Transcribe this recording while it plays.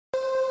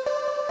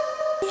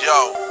Yo,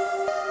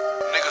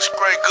 nigga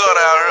straight gut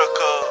out here,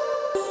 cuz.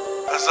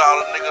 That's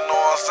all a nigga know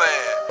what I'm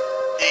saying.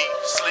 Eat,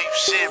 sleep,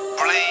 shit,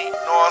 bleed,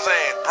 know what I'm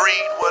saying?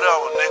 Breed,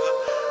 whatever, nigga.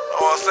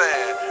 Know what I'm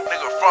saying?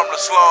 Nigga from the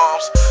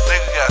slums.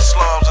 Nigga got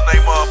slums in they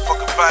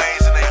motherfucking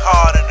veins, and they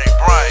heart, and they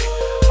brain.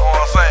 Know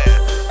what I'm saying?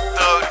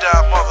 Thugged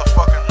out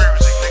motherfucking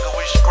music, nigga.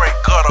 We straight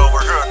gut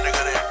over here, nigga.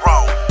 That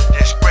raw,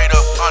 that straight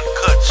up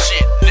uncut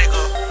shit,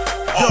 nigga.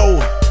 Whoa.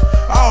 Yo,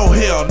 oh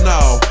hell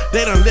no.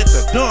 They done let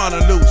the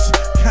Donna loose.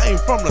 Came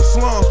from the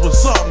slums with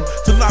something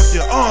to knock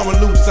your armor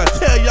loose. I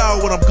tell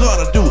y'all what I'm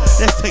gonna do.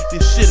 Let's take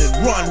this shit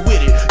and run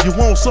with it. You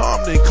want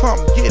something, then come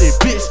get it,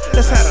 bitch.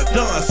 That's how the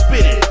Don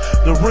spit it.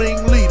 The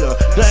ringleader,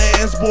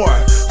 dance boy,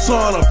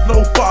 son of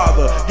no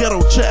father,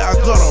 ghetto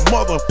child, got a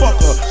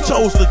motherfucker.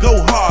 Chose to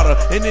go harder,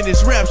 and in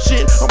this rap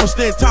shit, I'ma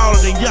stand taller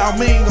than Yao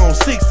Ming on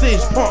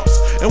 6-inch pumps.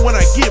 And when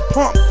I get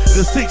pumped,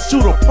 the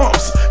 6-shooter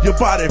pumps your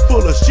body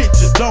full of shit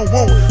you don't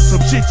want,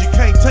 some shit you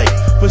can't take.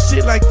 For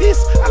shit like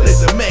this, I let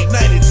the Mac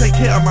 90 take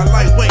care of my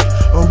lightweight.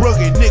 A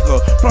rugged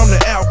nigga from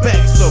the outback,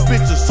 so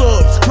bitches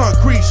subs,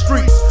 concrete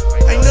streets.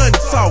 Ain't nothing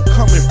soft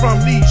coming from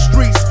these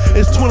streets.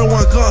 It's 21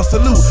 gun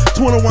salute,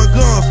 21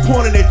 guns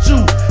pointing at you,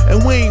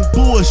 and we ain't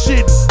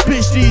bullshitting.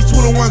 Bitch, these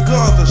 21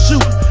 guns are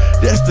shooting.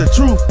 That's the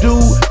truth,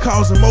 dude.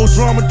 Causing more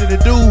drama than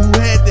the dude who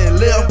had that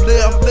left,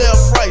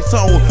 right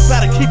on.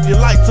 Gotta keep your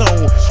lights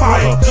on.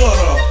 Straight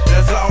gutter,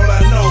 that's all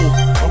I know.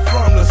 I'm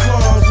from the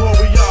slums where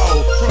we all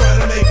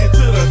trying to make it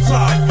to the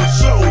top for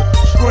sure.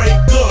 Straight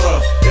gutter,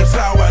 that's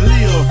how I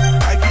live.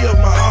 I give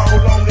my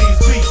all on these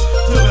beats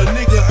till a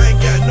nigga ain't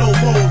got no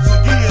more to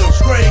give.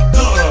 Straight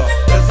gutter,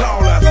 that's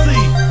all I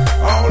see,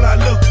 all I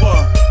look for.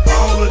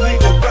 All the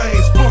nigga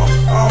veins bump,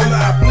 all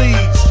I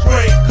bleed.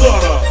 Straight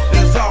gutter,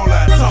 that's all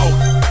I talk,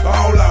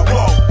 all I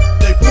walk.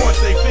 They point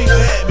their finger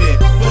at me,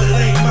 but it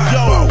ain't my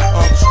fault.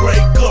 I'm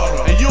straight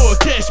gutter, and you'll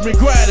catch me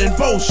grinding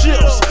both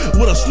ships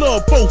with a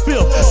snub 4/5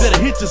 that'll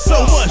hit you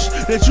so much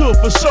that you'll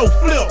for sure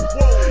flip.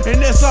 And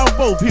that's on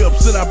both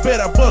hips, and I bet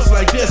I bust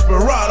like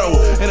Desperado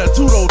and a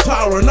two-door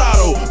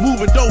Toronado,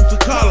 moving dope to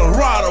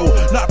Colorado,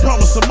 not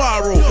promise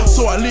tomorrow,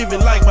 so I live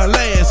it like my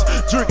last,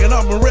 drinking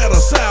Amaretta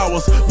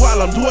sours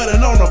while I'm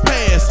dwelling on the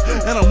past,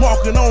 and I'm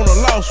walking on a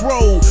lost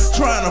road,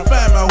 trying to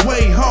find my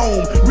way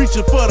home,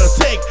 reaching for the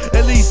tech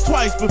at least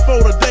twice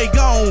before the day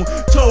gone.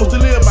 Chose to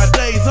live my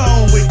days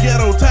on with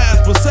ghetto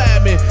times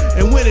beside me,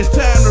 and when it's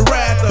time to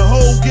ride, the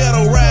whole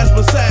ghetto rides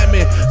beside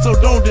me, so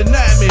don't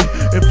deny me.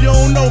 If you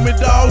don't know me,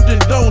 dog, then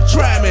don't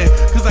try me,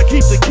 cause I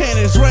keep the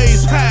cannons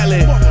raised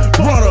highly.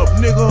 Run up,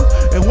 nigga,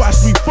 and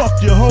watch me fuck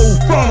your whole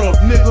front up,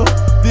 nigga.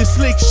 This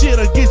slick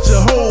shit'll get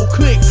your whole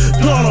clique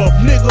done up,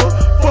 nigga.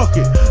 Fuck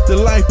it, the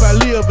life I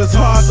live is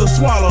hard to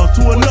swallow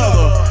to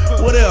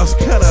another. What else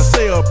can I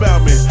say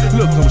about me?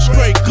 Look, I'm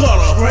straight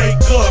gutter.